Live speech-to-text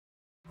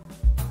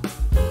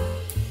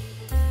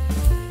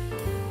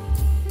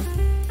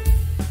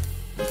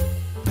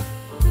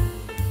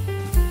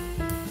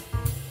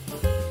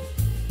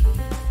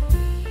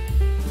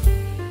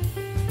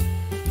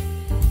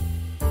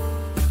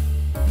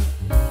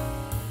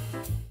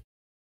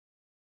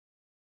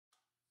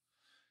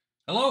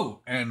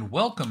Hello and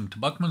welcome to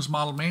Buckman's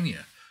Model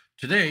Mania.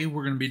 Today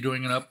we're going to be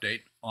doing an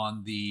update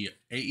on the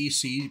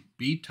AEC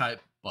B-Type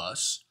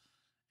bus,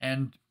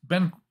 and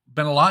been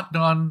a lot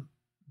done.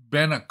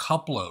 Been a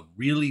couple of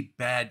really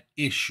bad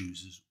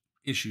issues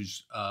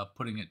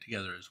putting it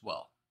together as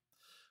well.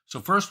 So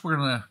first we're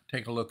going to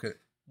take a look at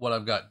what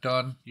I've got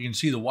done. You can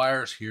see the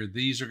wires here.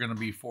 These are going to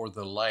be for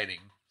the lighting,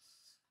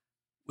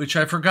 which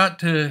I forgot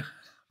to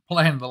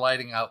plan the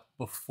lighting out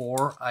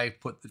before I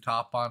put the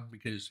top on,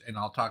 and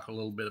I'll talk a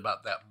little bit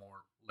about that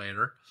more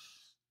later.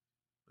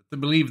 But I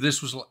believe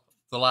this was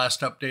the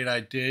last update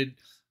I did.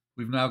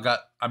 We've now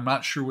got, I'm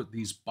not sure what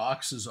these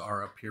boxes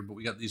are up here, but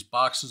we got these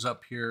boxes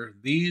up here.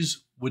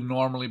 These would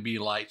normally be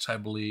lights, I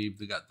believe.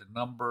 They got the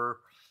number,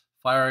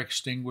 fire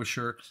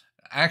extinguisher,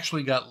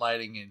 actually got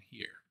lighting in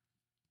here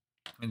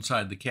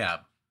inside the cab,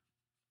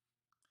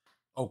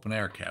 open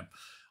air cab.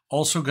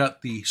 Also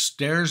got the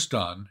stairs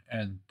done,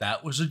 and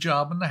that was a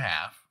job and a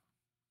half.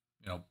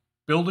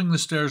 Building the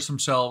stairs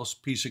themselves,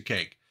 piece of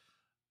cake.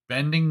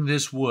 Bending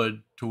this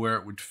wood to where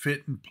it would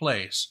fit in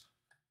place,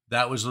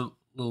 that was a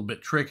little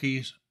bit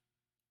tricky.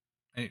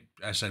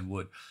 I said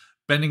wood.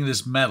 Bending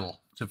this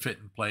metal to fit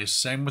in place.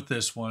 Same with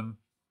this one.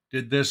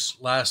 Did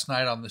this last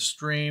night on the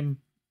stream.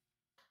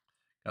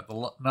 Got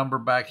the number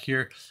back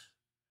here.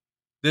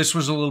 This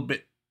was a little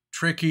bit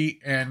tricky,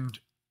 and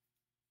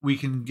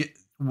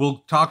we'll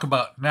talk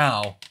about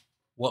now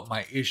what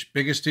my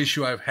biggest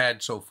issue I've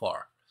had so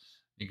far.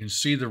 You can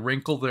see the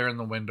wrinkle there in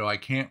the window. I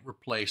can't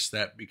replace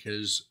that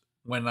because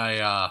when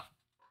I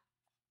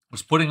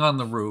was putting on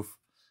the roof,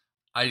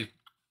 I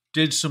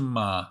did some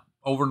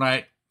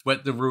overnight,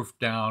 wet the roof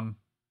down,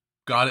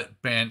 got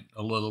it bent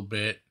a little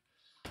bit,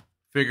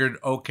 figured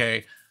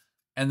okay.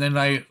 And then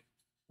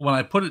when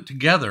I put it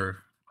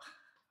together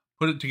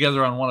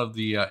on one of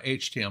the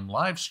HTM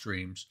live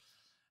streams,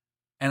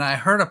 and I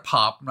heard a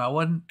pop, and I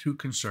wasn't too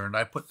concerned.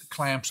 I put the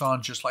clamps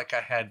on just like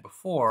I had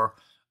before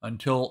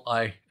until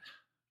I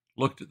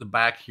looked at the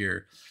back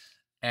here,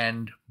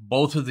 and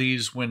both of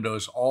these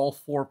windows, all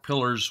four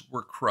pillars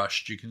were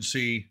crushed. You can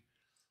see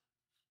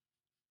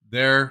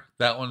there,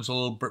 that one's a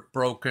little bit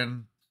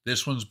broken.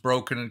 This one's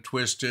broken and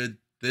twisted.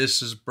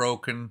 This is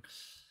broken.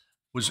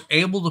 Was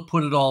able to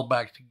put it all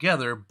back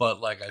together, but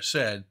like I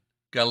said,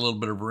 got a little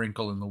bit of a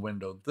wrinkle in the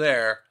window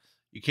there.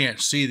 You can't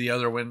see the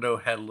other window,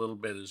 had a little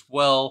bit as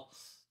well.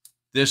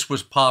 This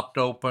was popped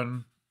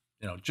open,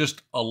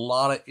 just a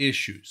lot of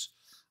issues.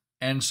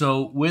 And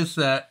so with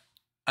that,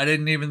 I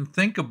didn't even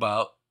think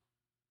about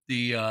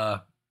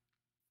and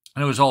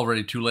it was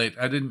already too late.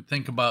 I didn't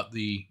think about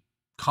the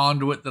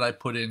conduit that I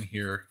put in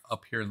here,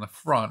 up here in the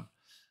front.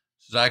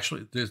 This is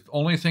actually, the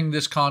only thing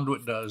this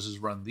conduit does is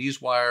run these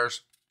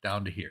wires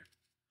down to here.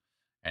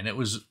 And it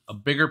was a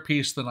bigger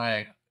piece than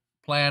I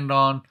planned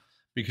on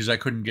because I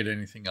couldn't get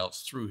anything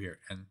else through here.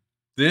 And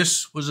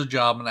this was a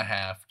job and a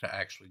half to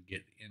actually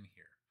get in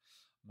here.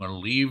 I'm going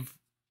to leave,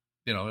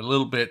 a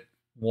little bit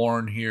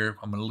worn here.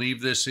 I'm going to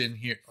leave this in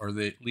here, or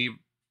leave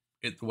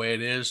it the way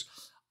it is.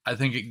 I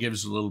think it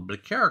gives a little bit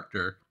of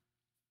character,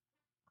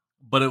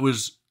 but it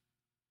was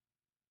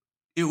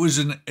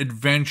an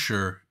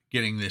adventure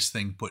getting this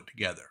thing put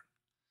together,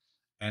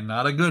 and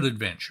not a good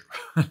adventure.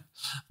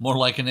 More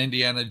like an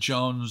Indiana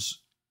Jones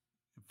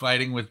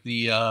fighting with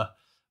the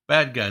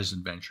bad guys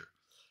adventure.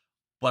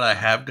 But I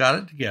have got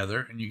it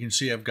together, and you can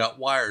see I've got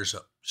wires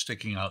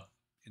sticking out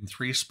in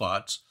 3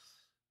 spots.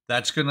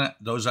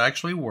 Those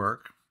actually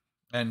work.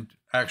 And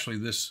actually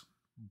this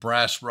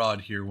brass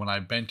rod here, when I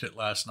bent it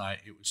last night,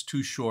 it was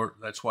too short.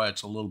 That's why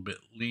it's a little bit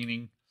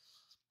leaning.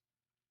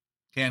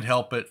 Can't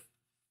help it.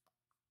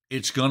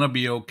 It's going to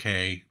be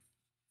okay.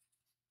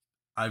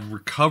 I've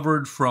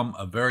recovered from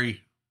a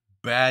very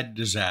bad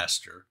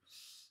disaster.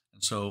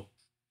 And so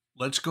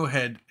let's go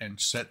ahead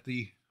and set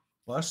the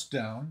bus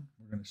down.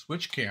 We're going to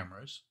switch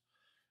cameras,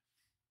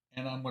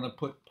 and I'm going to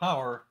put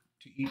power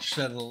to each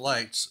set of the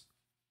lights.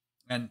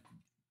 And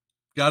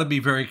got to be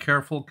very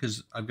careful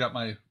because I've got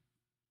my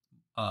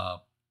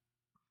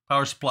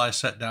power supply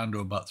set down to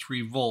about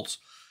 3 volts,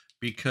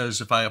 because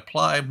if I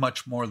apply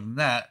much more than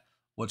that,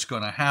 what's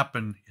going to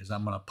happen is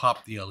I'm going to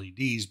pop the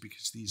LEDs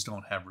because these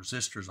don't have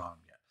resistors on them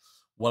yet.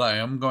 What I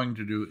am going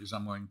to do is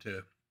I'm going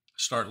to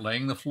start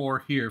laying the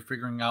floor here,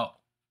 figuring out,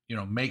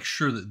 make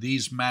sure that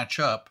these match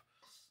up.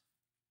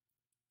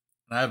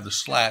 And I have the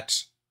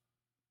slats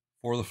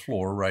for the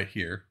floor right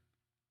here,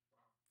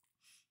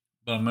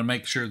 but I'm going to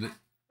make sure that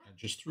I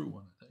just threw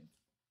one, I think.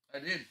 I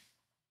did.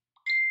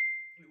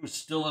 It was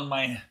still in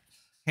my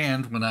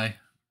hand when I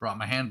brought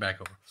my hand back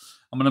over.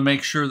 I'm going to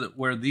make sure that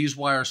where these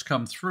wires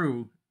come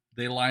through,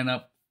 they line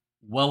up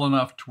well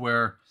enough to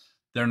where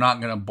they're not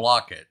going to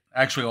block it.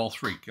 Actually, all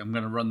 3. I'm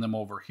going to run them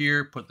over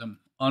here, put them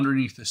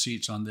underneath the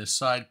seats on this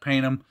side,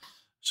 paint them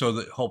so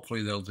that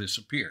hopefully they'll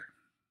disappear.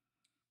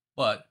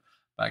 But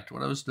back to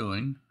what I was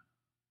doing.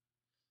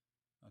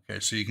 Okay,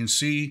 so you can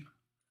see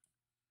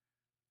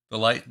the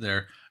light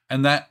there.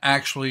 And that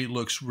actually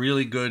looks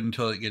really good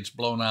until it gets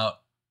blown out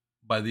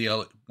by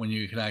when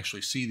you can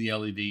actually see the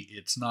LED.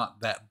 It's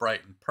not that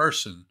bright in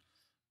person,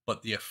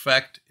 but the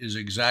effect is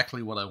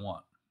exactly what I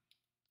want.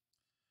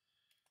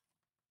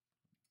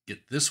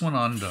 get this one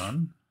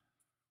undone.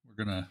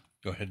 We're going to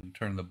go ahead and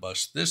turn the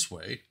bus this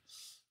way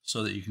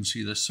so that you can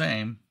see the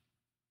same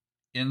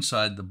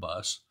inside the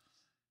bus.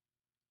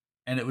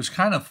 And it was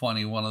kind of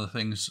funny, one of the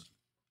things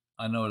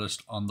I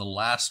noticed on the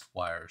last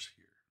wires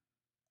here.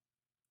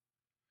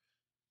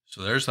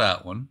 So there's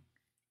that one.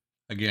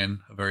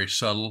 Again, a very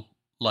subtle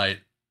light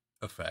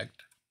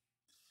effect.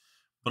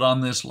 But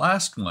on this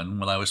last one,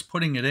 when I was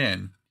putting it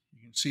in, you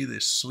can see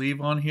this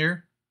sleeve on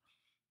here.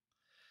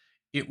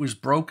 It was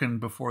broken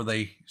before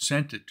they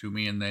sent it to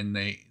me, and then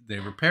they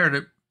repaired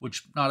it,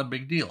 which not a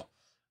big deal.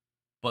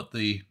 But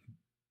the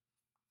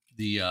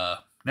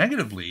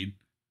negative lead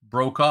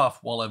broke off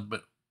while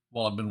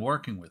I've been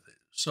working with it.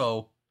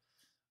 So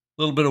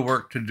a little bit of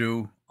work to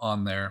do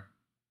on there,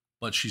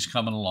 but she's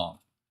coming along.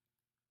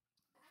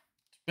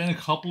 It's been a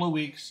couple of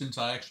weeks since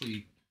I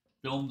actually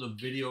filmed a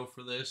video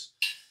for this.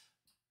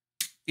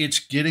 It's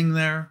getting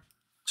there,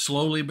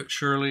 slowly but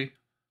surely.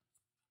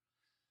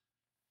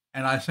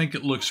 And I think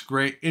it looks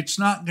great. It's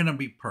not going to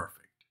be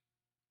perfect,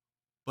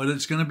 but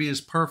it's going to be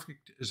as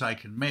perfect as I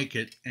can make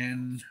it.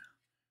 And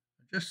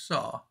I just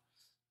saw,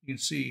 you can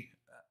see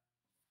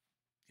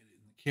in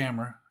the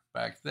camera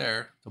back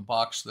there, the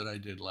box that I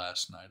did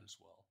last night as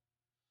well.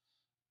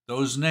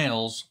 Those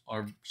nails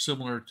are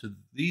similar to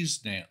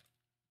these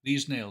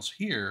nails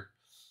here,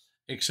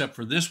 except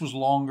for this was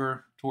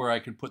longer to where I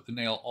could put the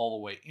nail all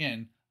the way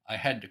in. I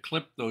had to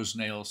clip those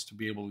nails to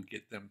be able to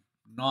get them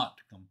not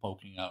to come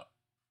poking out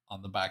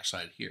on the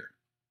backside here.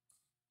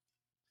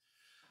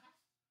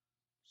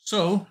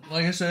 So,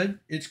 like I said,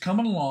 it's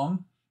coming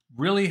along.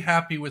 Really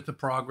happy with the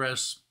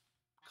progress.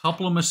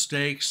 Couple of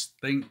mistakes.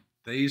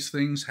 These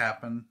things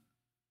happen,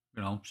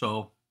 you know.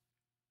 So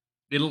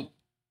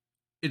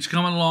it's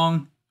coming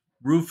along.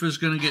 Roof is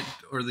going to get,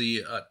 or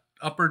the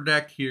upper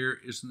deck here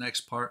is the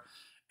next part,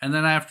 and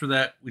then after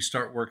that we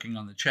start working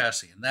on the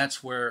chassis, and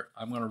that's where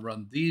I'm going to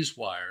run these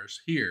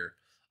wires here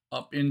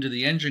up into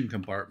the engine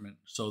compartment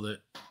so that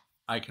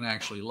I can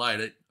actually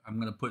light it. I'm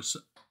going to put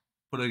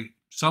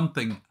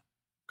something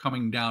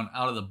coming down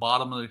out of the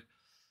bottom of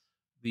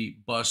the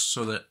bus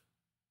so that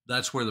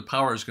that's where the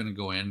power is going to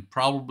go in,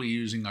 probably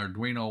using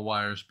Arduino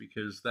wires,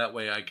 because that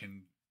way I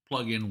can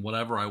plug in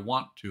whatever I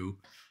want to.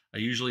 I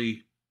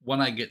usually,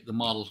 when I get the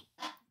model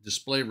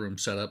display room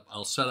set up,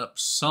 I'll set up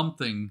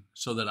something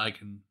so that I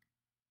can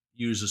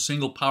use a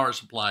single power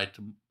supply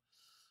to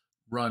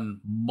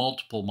run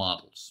multiple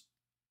models.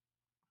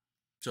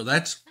 So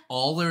that's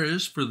all there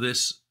is for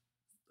this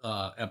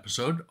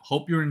episode.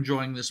 Hope you're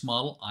enjoying this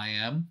model. I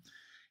am,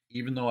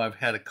 even though I've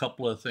had a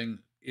couple of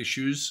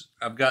issues.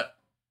 I've got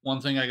one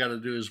thing I got to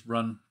do is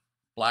run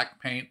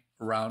black paint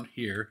around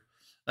here.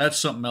 That's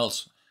something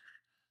else.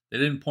 They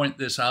didn't point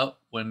this out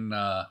when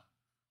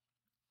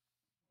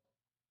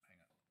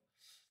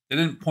they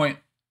didn't point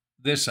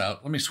this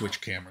out. Let me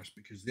switch cameras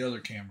because the other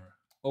camera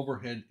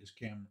overhead is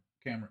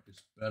camera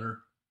is better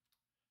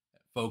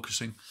at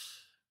focusing.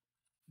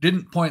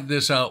 Didn't point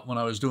this out when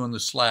I was doing the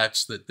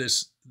slats that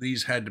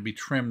these had to be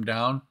trimmed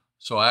down.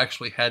 So I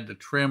actually had to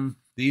trim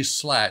these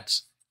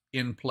slats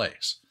in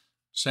place.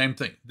 Same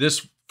thing.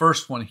 This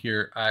first one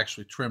here, I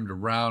actually trimmed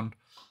around,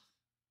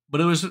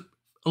 but it was a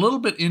little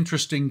bit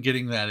interesting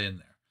getting that in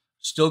there.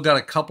 Still got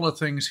a couple of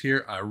things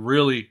here. I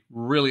really,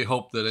 really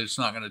hope that it's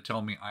not going to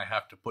tell me I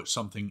have to put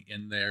something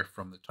in there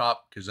from the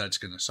top, because that's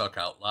going to suck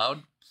out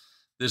loud.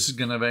 This is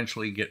going to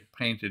eventually get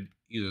painted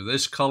either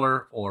this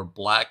color or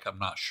black. I'm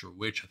not sure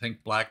which. I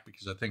think black,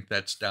 because I think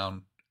that's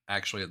down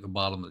actually at the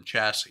bottom of the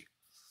chassis.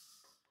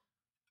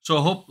 So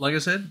I hope, like I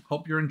said,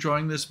 hope you're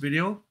enjoying this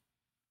video.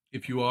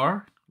 If you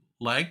are,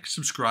 like,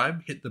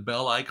 subscribe, hit the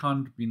bell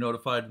icon to be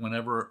notified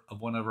whenever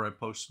I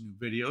post new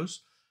videos.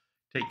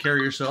 Take care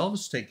of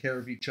yourselves, take care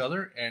of each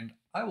other, and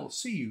I will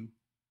see you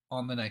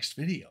on the next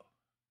video.